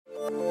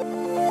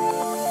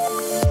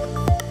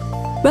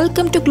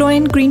Welcome to Glow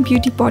and Green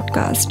Beauty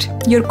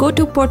Podcast, your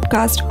go-to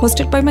podcast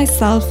hosted by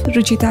myself,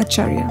 Ruchita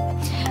Acharya.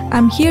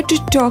 I'm here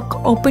to talk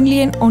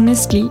openly and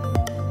honestly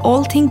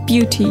all things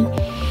beauty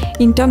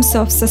in terms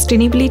of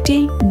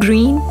sustainability,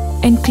 green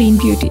and clean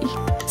beauty.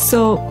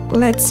 So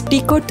let's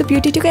decode the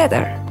beauty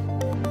together.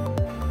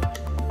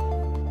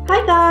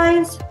 Hi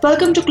guys,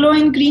 welcome to Glow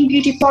and Green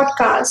Beauty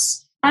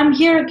Podcast. I'm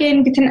here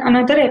again with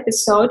another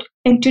episode,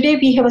 and today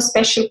we have a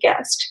special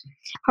guest.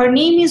 Her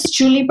name is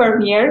Julie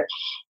Bernier,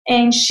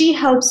 and she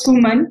helps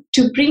women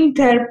to bring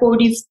their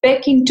bodies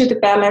back into the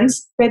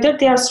balance, whether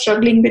they are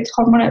struggling with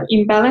hormonal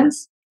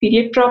imbalance,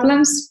 period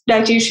problems,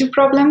 digestive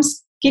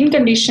problems, skin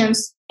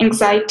conditions,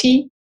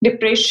 anxiety,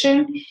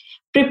 depression,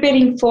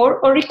 preparing for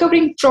or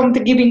recovering from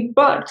the giving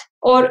birth,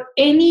 or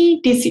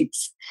any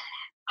disease.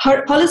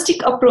 Her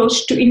holistic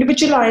approach to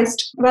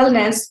individualized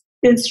wellness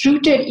is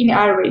rooted in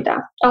Ayurveda,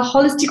 a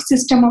holistic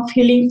system of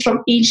healing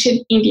from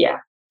ancient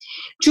India.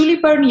 Julie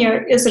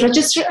Bernier is a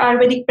registered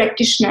Ayurvedic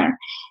practitioner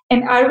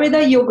and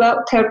Ayurveda yoga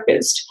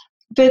therapist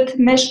with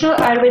National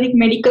Ayurvedic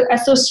Medical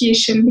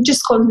Association, which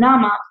is called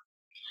NAMA,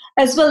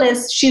 as well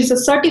as she's a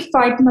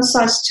certified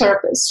massage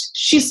therapist.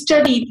 She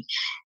studied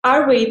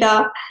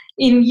Ayurveda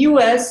in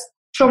US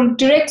from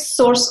direct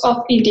source of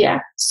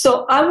India.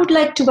 So I would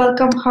like to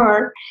welcome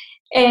her,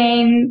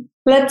 and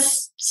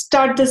let's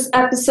start this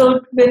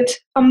episode with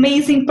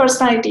amazing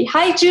personality.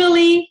 Hi,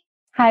 Julie.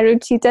 Hi,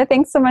 Ruchita.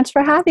 Thanks so much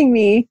for having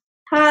me.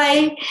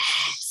 Hi.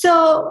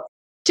 So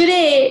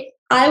today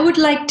I would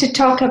like to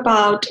talk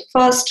about,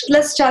 first,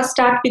 let's just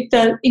start with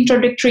the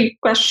introductory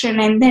question,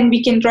 and then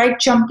we can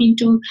jump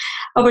into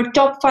our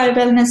top 5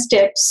 wellness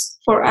tips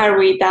for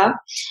Ayurveda.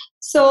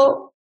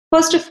 So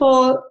first of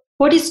all,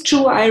 what is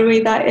true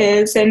Ayurveda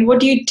is and what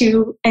do you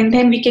do? And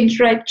then we can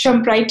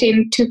jump right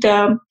into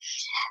the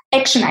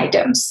action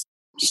items.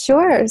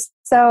 Sure.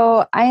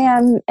 So I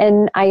am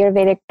an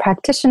Ayurvedic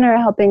practitioner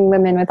helping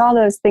women with all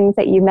those things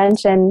that you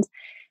mentioned.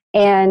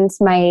 And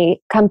my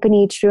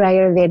company, True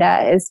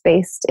Ayurveda, is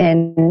based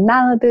in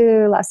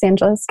Malibu, Los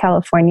Angeles,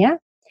 California.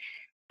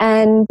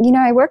 And,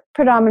 I work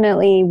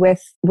predominantly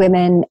with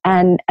women,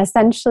 and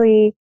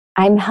essentially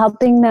I'm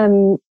helping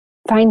them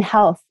find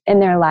health in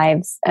their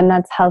lives. And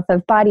that's health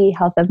of body,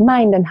 health of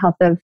mind, and health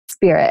of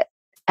spirit.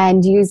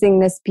 And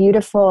using this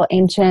beautiful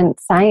ancient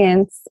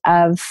science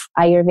of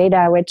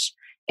Ayurveda, which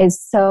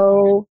is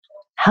so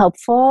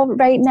helpful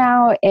right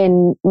now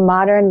in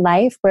modern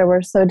life where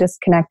we're so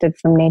disconnected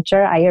from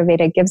nature.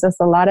 Ayurveda gives us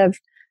a lot of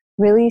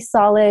really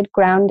solid,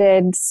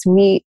 grounded,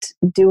 sweet,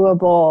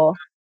 doable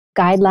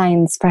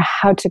guidelines for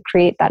how to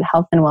create that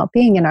health and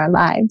well-being in our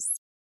lives.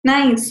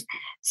 Nice.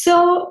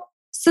 So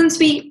since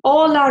we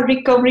all are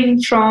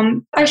recovering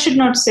from, I should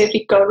not say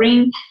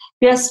recovering,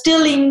 we are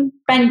still in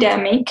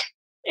pandemic.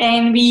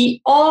 And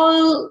we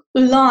all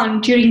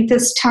learn during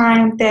this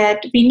time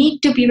that we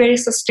need to be very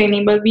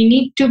sustainable. We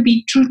need to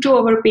be true to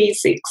our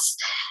basics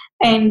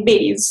and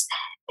base.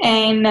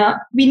 And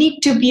we need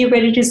to be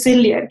very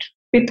resilient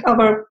with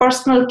our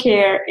personal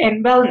care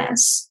and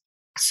wellness.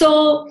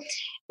 So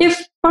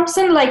if a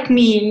person like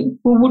me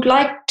who would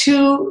like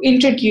to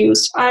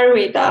introduce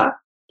Ayurveda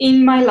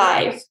in my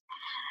life,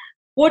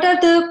 what are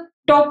the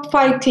top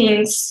 5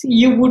 things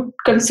you would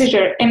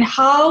consider and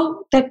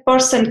how that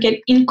person can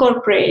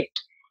incorporate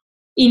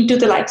into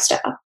the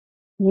lifestyle?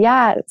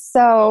 Yeah.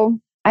 So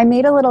I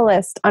made a little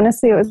list.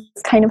 Honestly, it was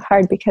kind of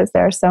hard because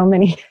there are so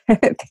many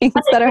things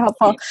that are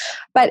helpful.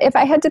 But if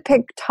I had to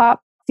pick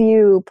top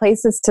few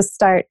places to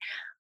start,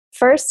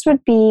 first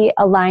would be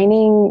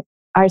aligning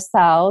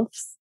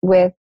ourselves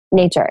with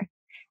nature.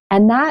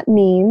 And that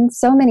means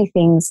so many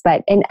things,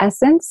 but in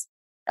essence,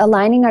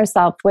 aligning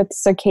ourselves with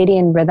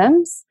circadian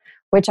rhythms,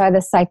 which are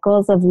the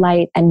cycles of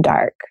light and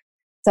dark.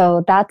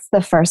 So that's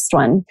the first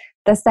one.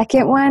 The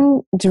second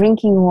one,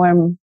 drinking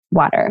warm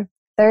water.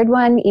 Third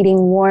one, eating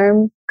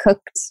warm,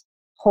 cooked,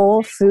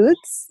 whole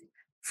foods.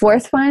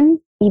 Fourth one,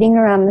 eating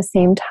around the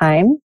same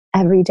time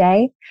every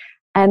day.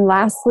 And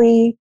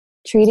lastly,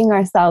 treating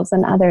ourselves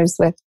and others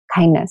with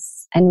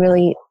kindness and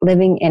really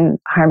living in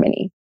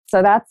harmony.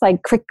 So that's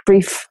like quick,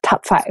 brief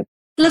top 5.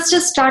 Let's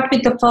just start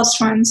with the first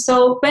one.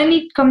 So when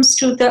it comes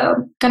to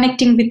the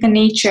connecting with the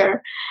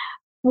nature,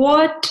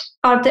 what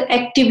are the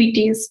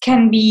activities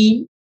can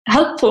be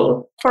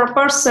helpful for a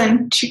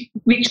person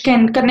which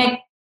can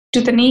connect to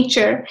the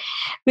nature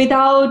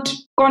without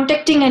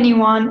contacting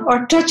anyone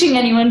or touching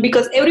anyone,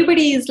 because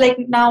everybody is like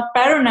now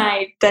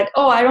paranoid that,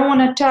 oh, I don't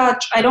want to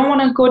touch, I don't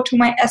want to go to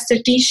my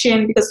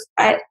esthetician because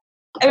I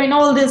mean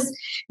all this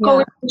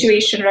COVID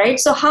situation, right?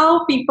 So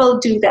how people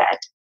do that?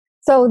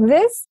 So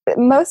this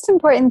most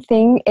important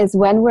thing is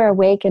when we're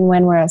awake and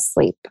when we're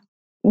asleep.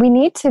 We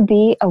need to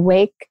be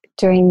awake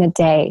during the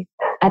day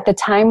at the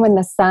time when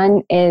the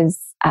sun is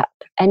up.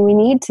 And we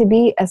need to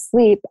be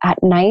asleep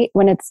at night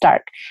when it's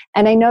dark.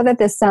 And I know that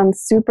this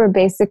sounds super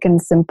basic and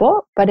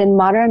simple, but in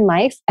modern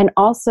life, and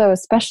also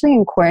especially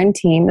in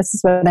quarantine, this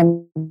is what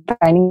I'm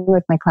finding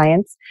with my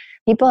clients,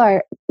 people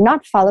are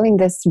not following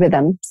this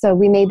rhythm. So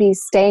we may be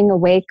staying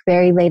awake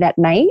very late at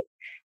night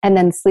and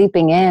then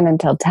sleeping in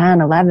until 10,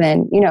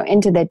 11,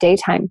 into the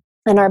daytime.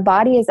 And our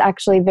body is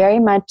actually very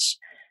much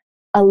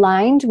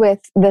aligned with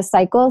the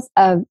cycles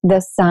of the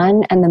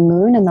sun and the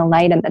moon and the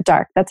light and the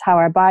dark. That's how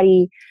our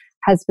body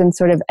has been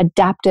sort of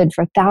adapted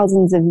for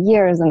thousands of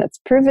years. And it's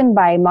proven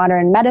by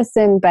modern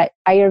medicine, but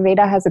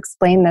Ayurveda has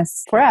explained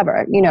this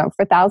forever,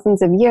 for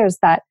thousands of years,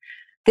 that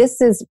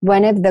this is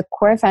one of the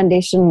core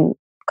foundational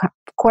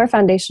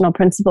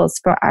principles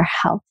for our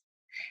health.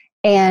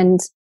 And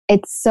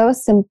it's so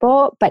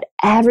simple, but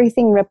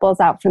everything ripples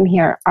out from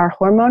here. Our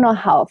hormonal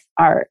health,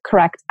 our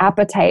correct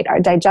appetite, our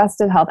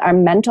digestive health, our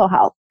mental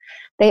health,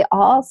 they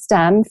all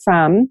stem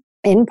from,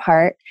 in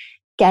part,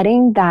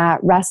 getting that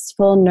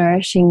restful,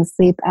 nourishing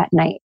sleep at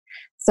night.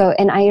 So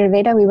in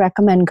Ayurveda, we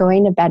recommend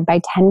going to bed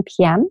by 10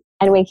 p.m.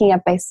 and waking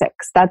up by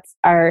 6. That's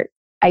our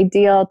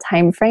ideal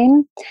time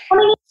frame.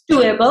 It's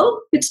doable.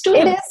 It's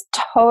doable. It is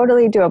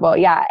totally doable,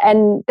 yeah.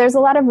 And there's a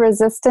lot of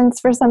resistance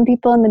for some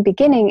people in the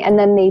beginning, and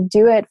then they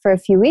do it for a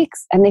few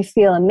weeks and they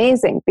feel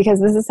amazing,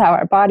 because this is how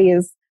our body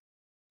is,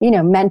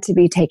 meant to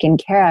be taken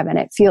care of, and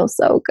it feels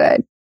so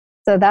good.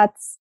 So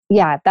that's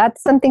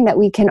something that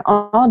we can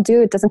all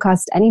do. It doesn't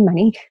cost any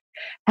money,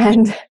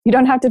 and you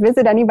don't have to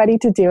visit anybody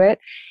to do it.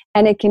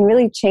 And it can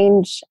really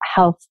change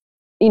health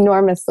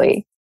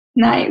enormously.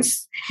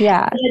 Nice.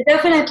 Yeah.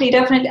 Definitely.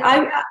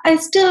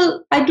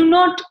 I do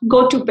not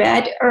go to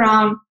bed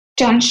around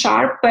 10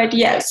 sharp, but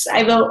yes,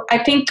 I will.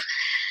 I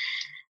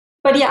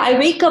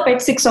wake up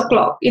at 6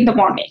 o'clock in the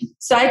morning.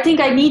 So I think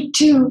I need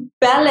to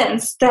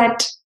balance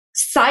that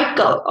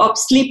cycle of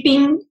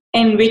sleeping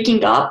and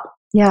waking up.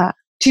 Yeah.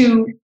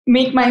 To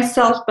make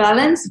myself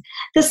balance.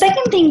 The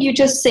second thing you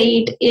just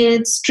said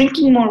is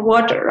drinking more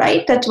water,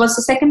 right? That was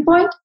the second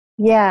point?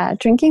 Yeah,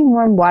 drinking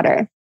warm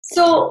water.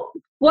 So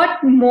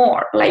what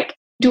more? Like,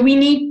 do we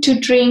need to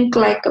drink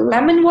like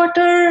lemon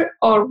water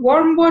or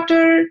warm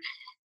water?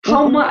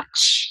 How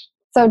much?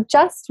 So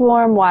just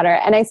warm water.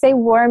 And I say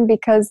warm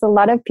because a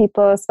lot of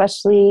people,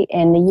 especially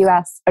in the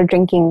US, are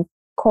drinking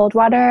cold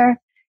water,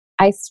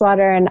 ice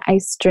water, and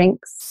ice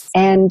drinks.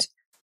 And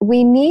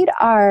we need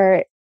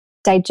our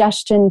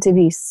digestion to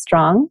be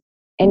strong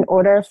in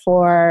order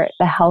for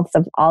the health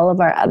of all of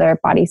our other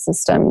body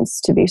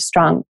systems to be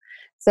strong.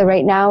 So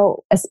right now,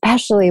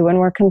 especially when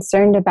we're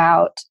concerned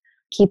about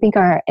keeping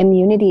our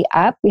immunity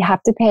up, we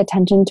have to pay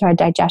attention to our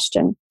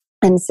digestion.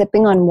 And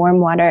sipping on warm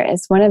water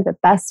is one of the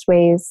best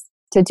ways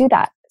to do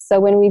that. So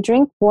when we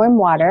drink warm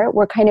water,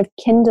 we're kind of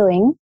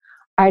kindling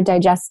our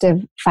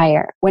digestive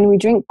fire. When we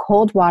drink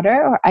cold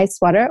water or ice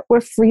water,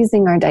 we're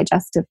freezing our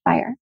digestive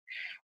fire.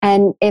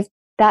 And if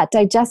that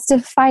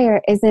digestive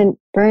fire isn't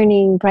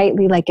burning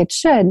brightly like it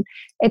should,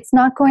 it's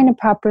not going to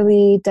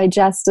properly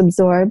digest,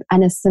 absorb,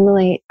 and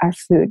assimilate our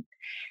food.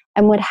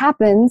 And what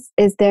happens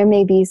is there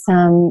may be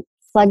some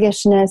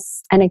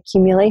sluggishness and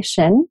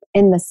accumulation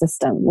in the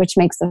system, which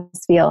makes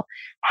us feel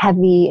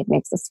heavy. It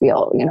makes us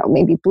feel,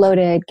 maybe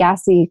bloated,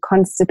 gassy,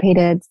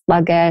 constipated,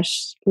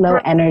 sluggish, low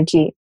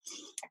energy.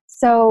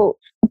 So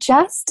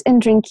just in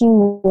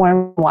drinking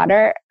warm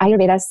water,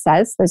 Ayurveda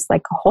says, there's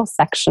like a whole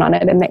section on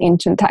it in the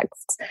ancient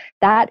texts,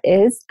 that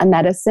is a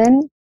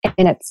medicine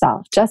in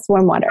itself, just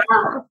warm water.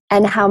 Wow.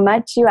 And how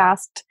much you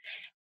asked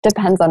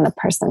depends on the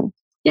person.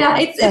 Yeah,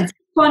 it's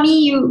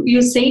funny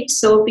you said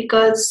so,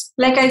 because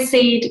like I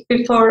said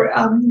before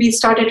we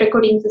started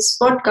recording this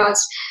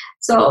podcast,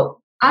 so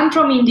I'm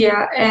from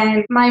India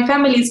and my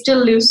family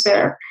still lives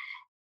there.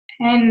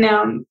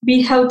 And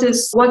we have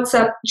this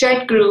WhatsApp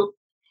chat group.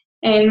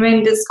 And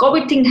when this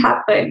COVID thing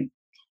happened,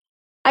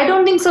 I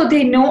don't think so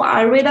they know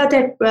Ayurveda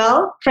that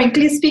well,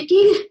 frankly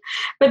speaking,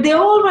 but they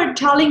all were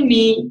telling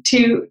me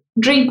to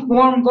drink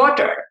warm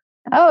water.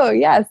 Oh,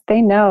 yes,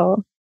 they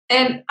know.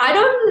 And I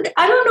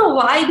don't know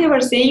why they were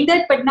saying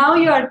that, but now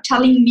you are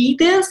telling me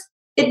this,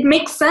 it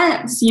makes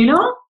sense,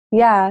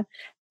 Yeah.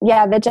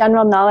 Yeah, the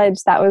general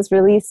knowledge that was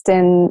released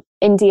in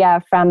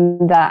India from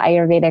the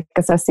Ayurvedic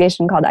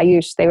association called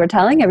Ayush, they were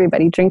telling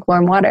everybody, drink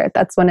warm water.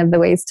 That's one of the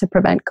ways to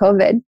prevent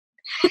COVID.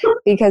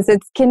 Because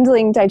it's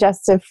kindling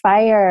digestive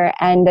fire,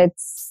 and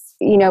it's,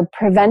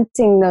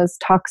 preventing those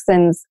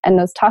toxins. And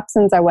those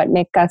toxins are what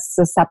make us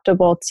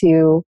susceptible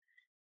to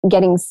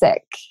getting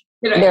sick.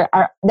 Right. There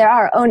are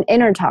our own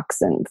inner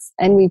toxins,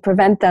 and we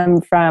prevent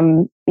them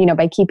from,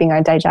 by keeping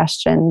our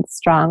digestion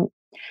strong.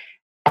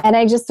 And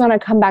I just want to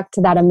come back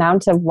to that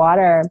amount of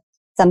water.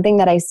 Something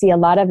that I see a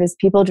lot of is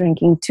people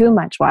drinking too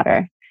much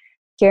water.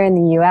 Here in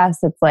the US,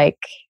 it's like,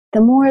 the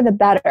more the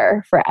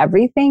better for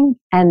everything.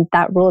 And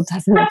that rule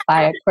doesn't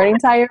apply according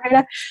to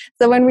Ayurveda.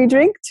 So when we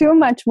drink too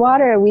much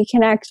water, we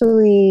can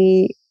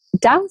actually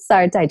douse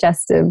our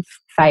digestive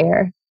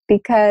fire,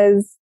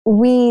 because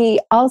we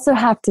also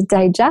have to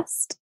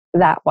digest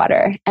that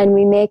water. And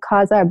we may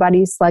cause our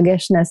body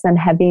sluggishness and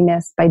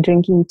heaviness by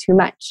drinking too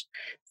much.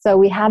 So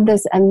we have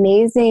this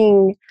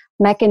amazing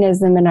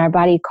mechanism in our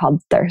body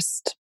called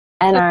thirst.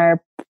 And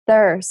our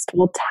thirst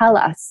will tell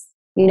us,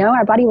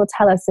 our body will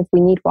tell us if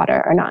we need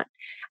water or not.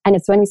 And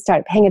it's when we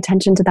start paying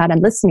attention to that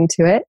and listening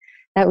to it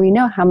that we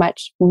know how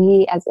much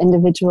we as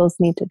individuals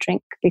need to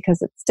drink,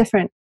 because it's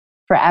different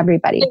for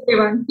everybody.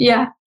 Everyone,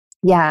 yeah.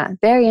 Yeah,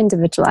 very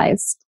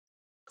individualized.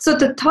 So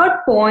the third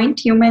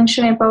point you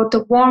mentioned about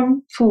the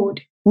warm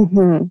food.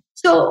 Mm-hmm.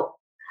 So,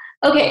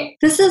 okay,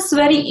 this is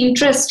very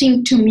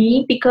interesting to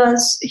me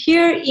because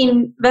here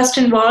in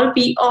Western world,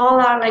 we all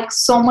are like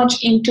so much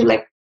into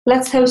like,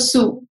 let's have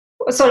soup.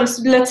 Sorry,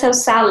 let's have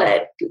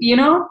salad,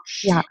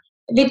 Yeah.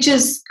 which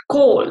is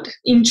cold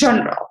in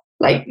general.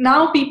 Like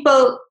now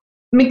people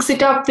mix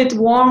it up with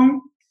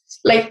warm,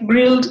 like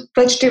grilled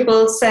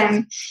vegetables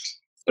and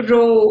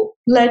raw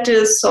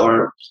lettuce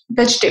or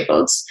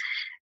vegetables.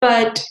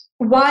 But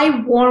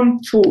why warm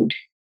food?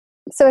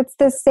 So it's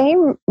the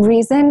same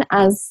reason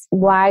as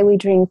why we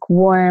drink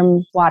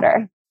warm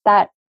water.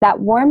 That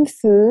warm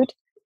food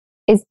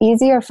is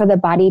easier for the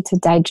body to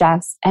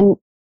digest. And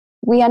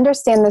we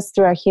understand this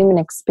through our human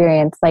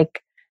experience.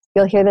 Like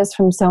you'll hear this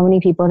from so many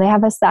people. They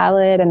have a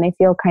salad and they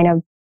feel kind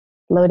of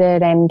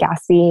bloated and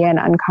gassy and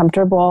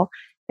uncomfortable.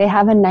 They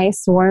have a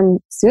nice warm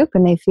soup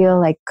and they feel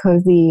like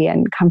cozy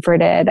and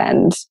comforted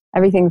and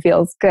everything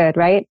feels good,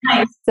 right?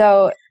 Nice.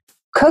 So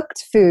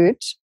cooked food,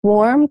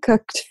 warm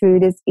cooked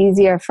food is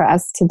easier for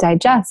us to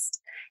digest.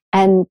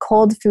 And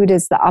cold food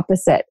is the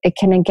opposite. It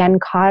can again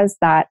cause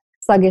that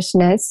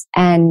sluggishness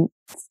and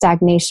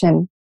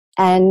stagnation.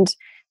 And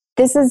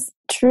this is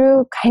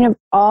true kind of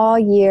all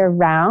year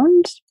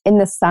round. In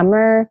the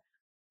summer,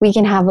 we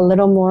can have a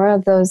little more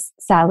of those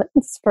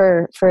salads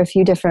for a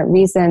few different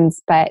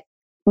reasons. But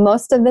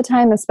most of the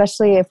time,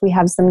 especially if we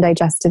have some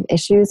digestive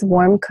issues,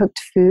 warm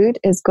cooked food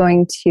is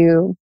going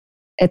to,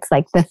 it's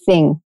like the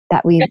thing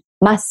that we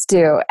must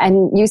do.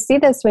 And you see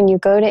this when you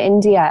go to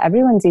India,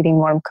 everyone's eating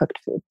warm cooked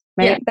food,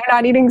 right? Yeah. They're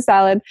not eating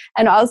salad.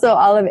 And also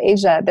all of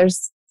Asia,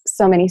 there's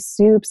so many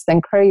soups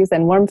and curries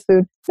and warm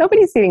food.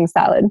 Nobody's eating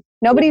salad.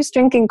 Nobody's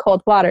drinking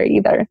cold water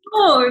either.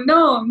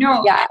 No.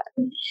 Yeah.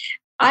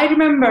 I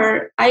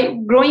remember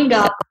growing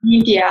up in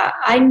India,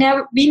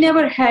 we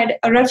never had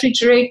a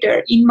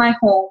refrigerator in my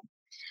home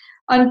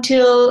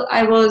until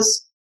I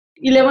was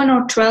 11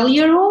 or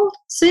 12-year-old.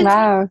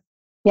 Wow.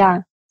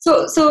 Yeah.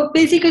 So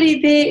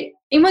basically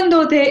even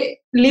though they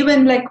live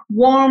in like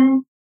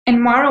warm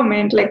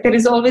environment, like there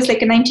is always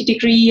like a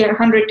 90-degree or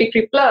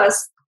 100-degree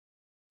plus,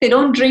 they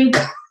don't drink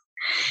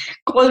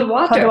cold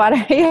water. Cold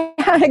water.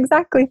 Yeah,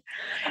 exactly.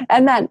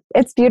 And that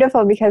it's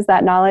beautiful because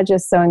that knowledge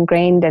is so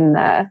ingrained in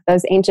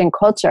those ancient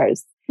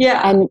cultures.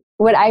 Yeah. And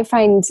what I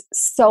find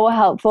so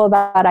helpful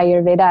about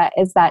Ayurveda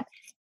is that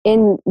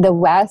in the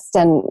West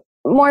and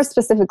more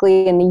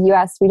specifically in the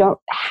US, we don't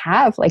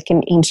have like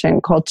an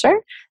ancient culture.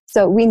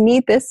 So we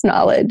need this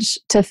knowledge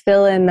to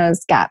fill in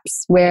those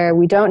gaps where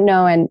we don't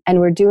know and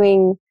we're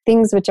doing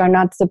things which are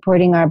not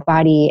supporting our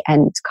body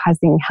and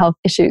causing health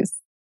issues.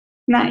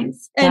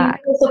 Nice. And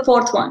what's the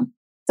fourth one?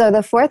 So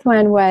the fourth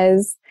one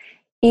was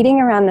eating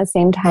around the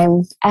same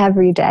time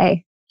every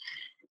day.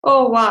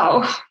 Oh,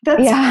 wow.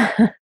 Yeah.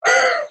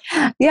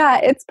 Yeah,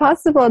 it's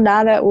possible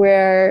now that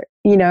we're,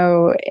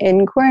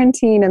 in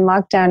quarantine and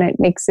lockdown, it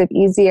makes it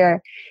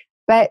easier.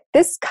 But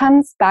this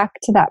comes back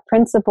to that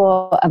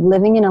principle of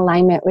living in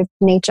alignment with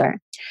nature.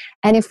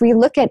 And if we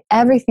look at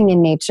everything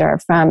in nature,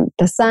 from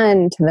the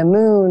sun to the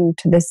moon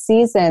to the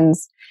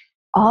seasons,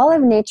 all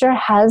of nature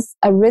has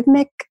a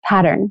rhythmic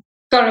pattern.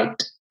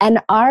 Correct. And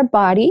our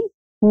body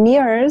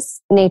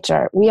mirrors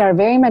nature. We are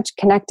very much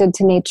connected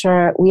to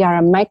nature. We are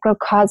a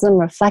microcosm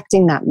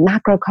reflecting that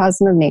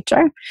macrocosm of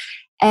nature.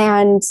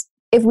 And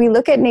if we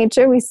look at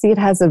nature, we see it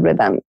has a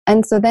rhythm.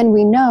 And so then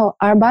we know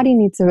our body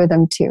needs a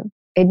rhythm too.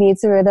 It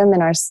needs a rhythm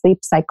in our sleep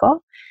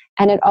cycle.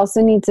 And it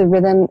also needs a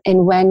rhythm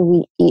in when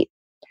we eat.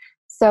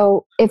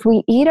 So if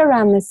we eat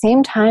around the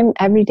same time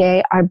every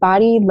day, our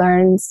body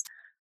learns,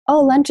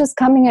 oh, lunch is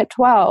coming at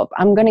 12.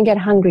 I'm going to get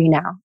hungry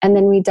now. And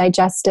then we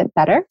digest it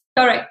better.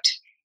 Correct.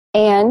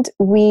 And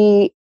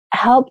we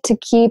help to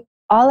keep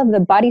all of the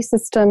body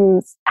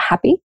systems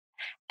happy.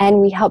 And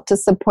we help to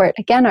support,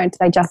 again, our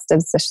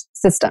digestive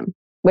system,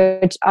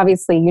 which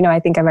obviously, I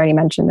think I've already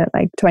mentioned it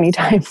like 20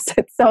 times.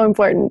 It's so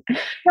important.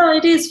 No,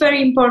 it is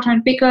very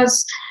important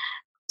because,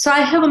 so I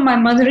have my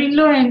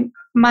mother-in-law and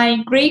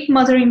my great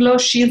mother-in-law,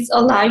 she's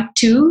alive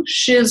too.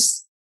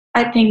 She's,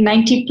 I think,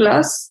 90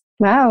 plus.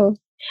 Wow.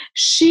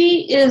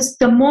 She is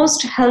the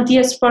most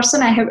healthiest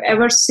person I have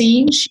ever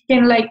seen. She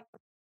can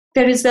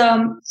there is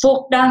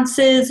folk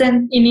dances,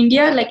 and in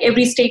India, like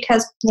every state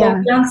has folk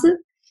dances.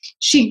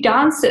 She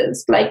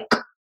dances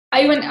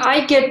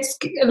I get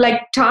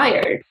like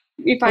tired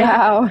if I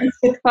dance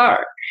with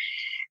her.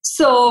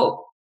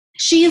 So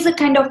she is the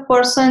kind of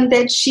person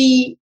that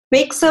she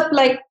wakes up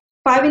like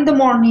 5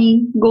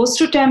 a.m, goes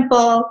to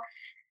temple,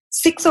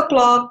 6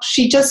 o'clock.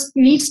 She just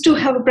needs to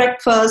have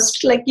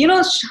breakfast.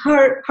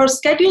 Her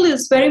schedule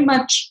is very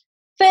much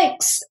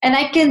fixed, and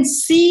I can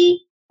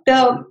see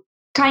the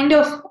kind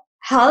of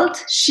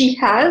health she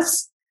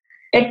has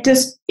at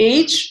this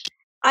age.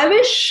 I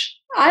wish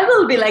I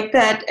will be like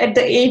that at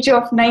the age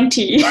of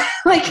 90.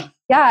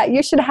 Yeah,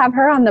 you should have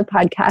her on the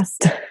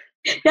podcast.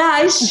 Yeah,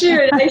 I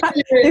should.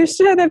 You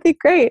should. That'd be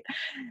great.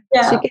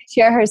 Yeah. She could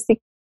share her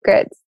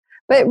secrets.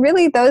 But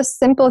really, those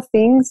simple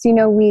things,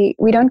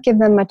 we don't give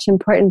them much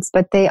importance,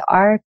 but they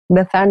are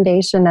the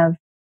foundation of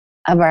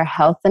our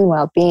health and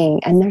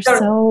well-being. And they're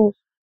so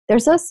they're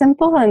so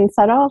simple and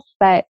subtle,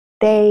 but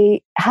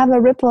they have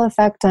a ripple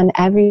effect on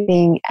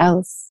everything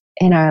else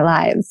in our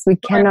lives. We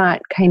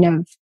cannot kind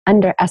of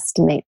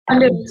underestimate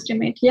them.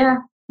 Underestimate, yeah.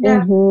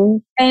 Yeah. Mm-hmm.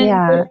 And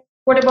Yeah.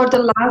 what about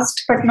the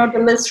last but not the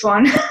least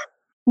one?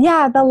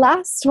 Yeah, the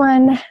last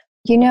one,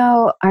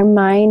 our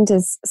mind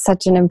is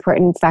such an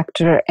important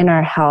factor in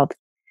our health.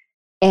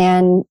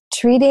 And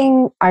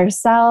treating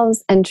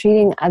ourselves and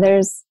treating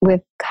others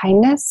with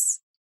kindness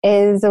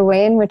is a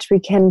way in which we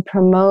can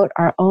promote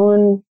our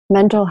own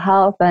mental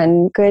health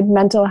and good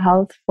mental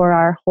health for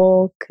our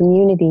whole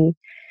community.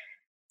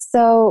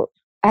 So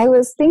I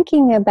was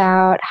thinking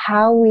about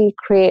how we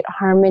create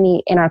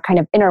harmony in our kind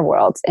of inner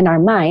world, in our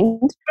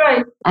mind.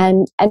 Right.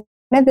 And one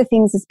of the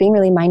things is being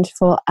really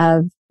mindful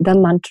of the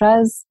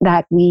mantras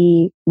that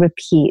we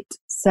repeat.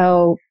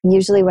 So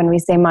usually when we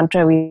say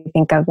mantra, we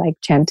think of like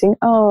chanting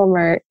Om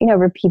or,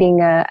 repeating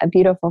a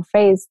beautiful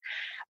phrase.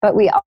 But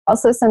we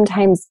also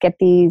sometimes get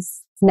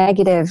these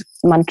negative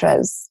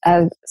mantras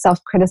of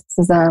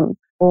self-criticism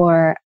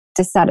or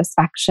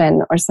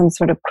dissatisfaction or some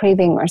sort of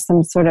craving or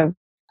some sort of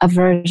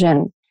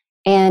aversion.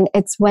 And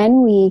it's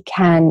when we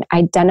can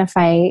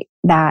identify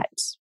that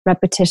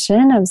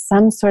repetition of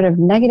some sort of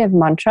negative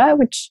mantra,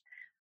 which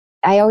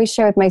I always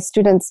share with my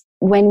students,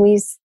 when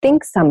we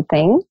think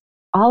something,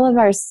 all of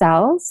our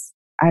cells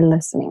are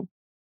listening.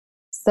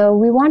 So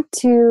we want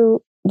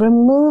to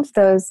remove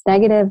those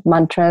negative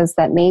mantras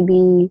that may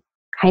be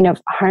kind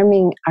of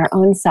harming our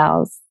own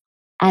cells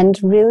and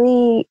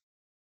really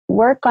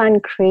work on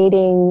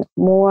creating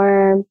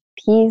more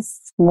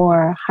peace,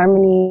 more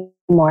harmony,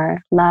 more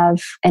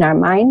love in our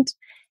mind,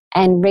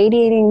 and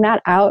radiating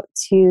that out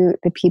to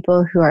the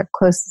people who are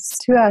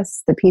closest to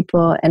us, the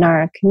people in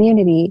our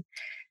community.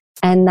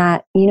 And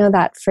that,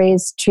 that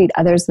phrase, treat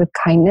others with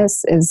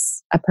kindness,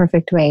 is a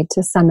perfect way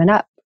to sum it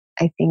up,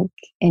 I think,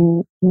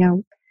 in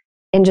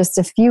just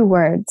a few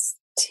words,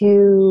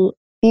 to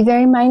be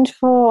very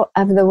mindful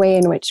of the way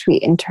in which we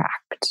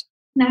interact.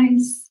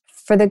 Nice.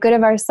 For the good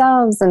of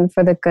ourselves and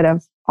for the good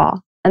of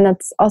all. And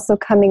that's also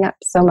coming up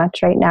so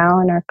much right now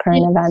in our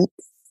current events,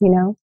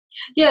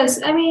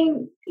 Yes, I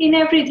mean, in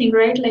everything,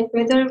 right? Like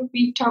whether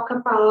we talk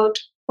about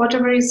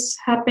whatever is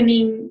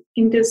happening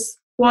in this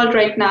world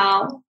right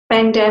now,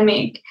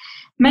 pandemic,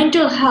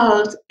 mental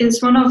health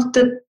is one of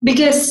the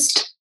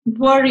biggest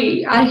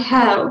worry I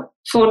have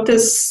for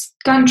this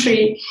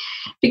country,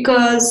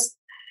 because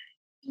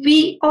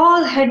we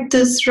all had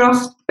this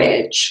rough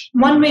patch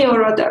one way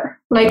or other.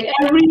 Like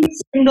every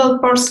single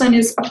person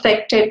is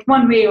affected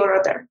one way or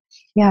other.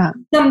 Yeah.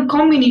 Some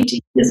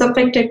community is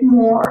affected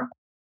more.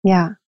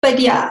 Yeah. But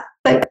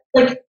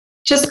like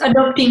just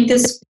adopting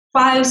this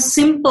 5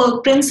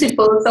 simple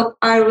principles of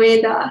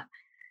Ayurveda,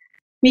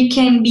 we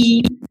can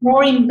be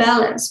more in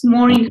balance,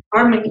 more in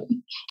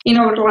harmony in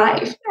our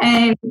life.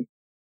 And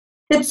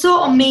it's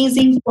so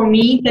amazing for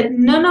me that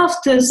none of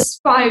these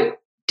 5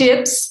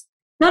 tips,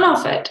 none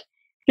of it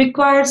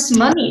requires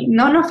money.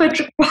 None of it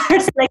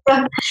requires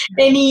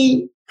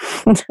any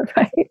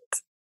right.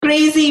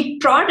 crazy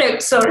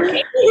products or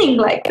anything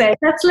like that.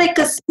 That's like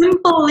a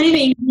simple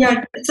living.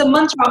 Yeah, it's a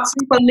mantra of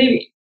simple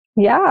living.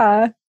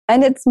 Yeah.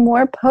 And it's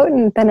more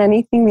potent than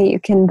anything that you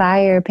can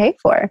buy or pay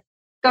for.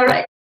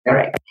 Correct.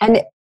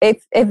 And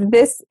if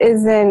this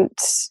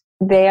isn't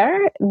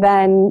there,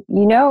 then,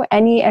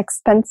 any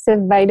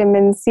expensive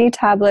vitamin C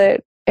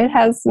tablet, it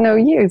has no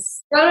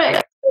use.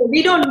 Correct.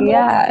 We don't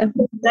know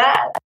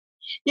that.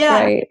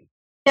 Yeah. Right.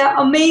 Yeah,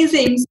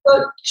 amazing.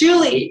 So,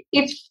 Julie,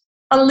 if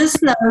a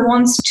listener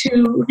wants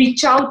to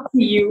reach out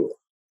to you,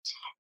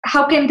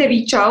 how can they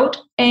reach out?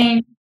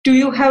 And do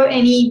you have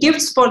any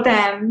gifts for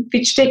them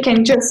which they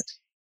can just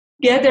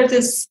gather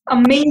this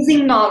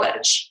amazing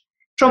knowledge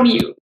from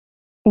you?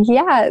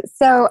 Yeah.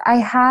 So I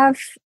have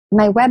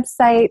my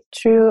website,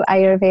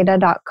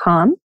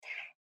 trueayurveda.com,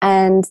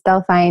 and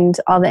they'll find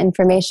all the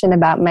information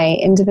about my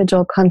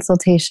individual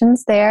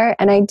consultations there.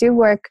 And I do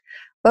work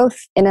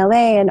both in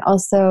LA and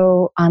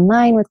also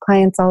online with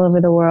clients all over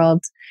the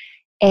world.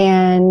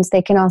 And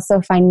they can also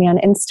find me on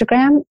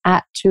Instagram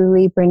at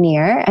Julie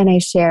Bernier. And I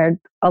shared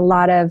a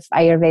lot of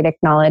Ayurvedic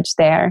knowledge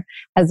there,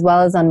 as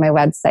well as on my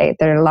website.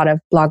 There are a lot of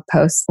blog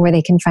posts where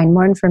they can find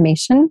more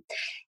information.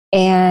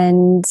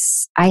 And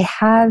I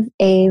have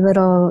a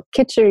little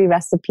khichdi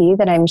recipe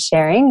that I'm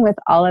sharing with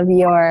all of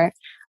your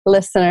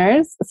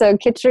listeners. So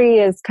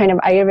khichdi is kind of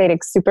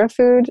Ayurvedic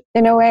superfood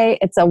in a way.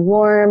 It's a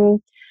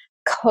warm,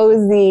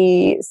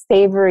 cozy,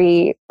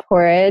 savory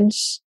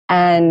porridge.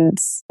 And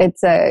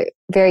it's a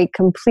very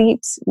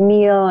complete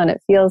meal and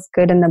it feels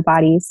good in the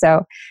body.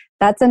 So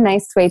that's a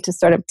nice way to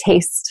sort of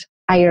taste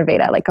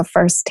Ayurveda, like a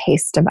first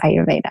taste of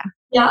Ayurveda.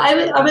 Yeah,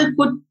 I will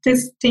put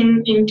this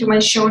thing into my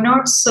show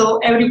notes so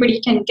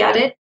everybody can get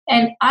it.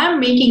 And I'm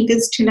making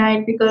this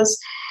tonight because,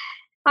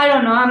 I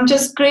don't know, I'm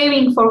just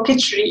craving for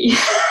khichdi.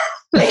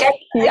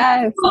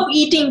 I love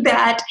eating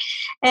that.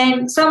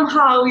 And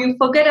somehow you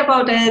forget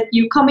about it.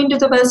 You come into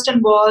the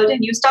Western world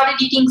and you started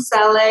eating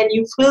salad.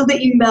 You feel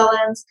the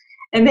imbalance.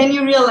 And then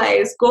you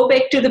realize, go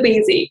back to the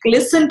basic.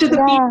 Listen to the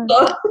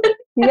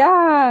people.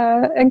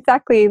 Yeah,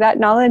 exactly. That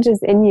knowledge is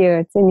in you.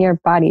 It's in your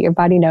body. Your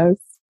body knows.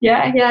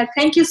 Yeah.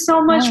 Thank you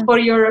so much for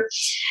your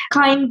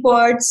kind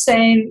words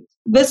and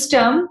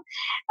wisdom.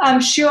 I'm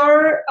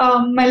sure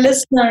my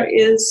listener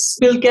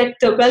will get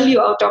the value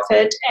out of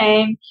it,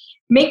 and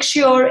make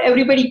sure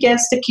everybody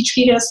gets the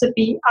khichdi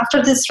recipe.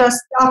 After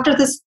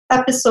this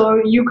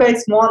episode, you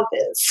guys want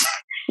this.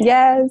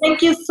 Yes.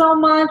 Thank you so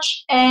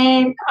much,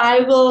 and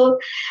I will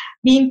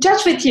be in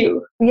touch with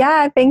you.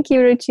 Yeah, thank you,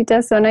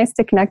 Ruchita. So nice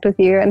to connect with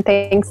you, and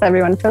thanks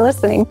everyone for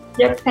listening.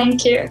 Yep,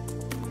 thank you.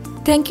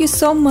 Thank you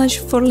so much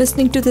for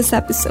listening to this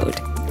episode.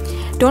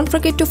 Don't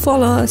forget to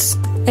follow us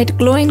at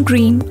Glow and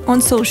Green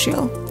on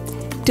social.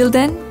 Till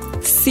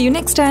then, see you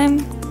next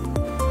time.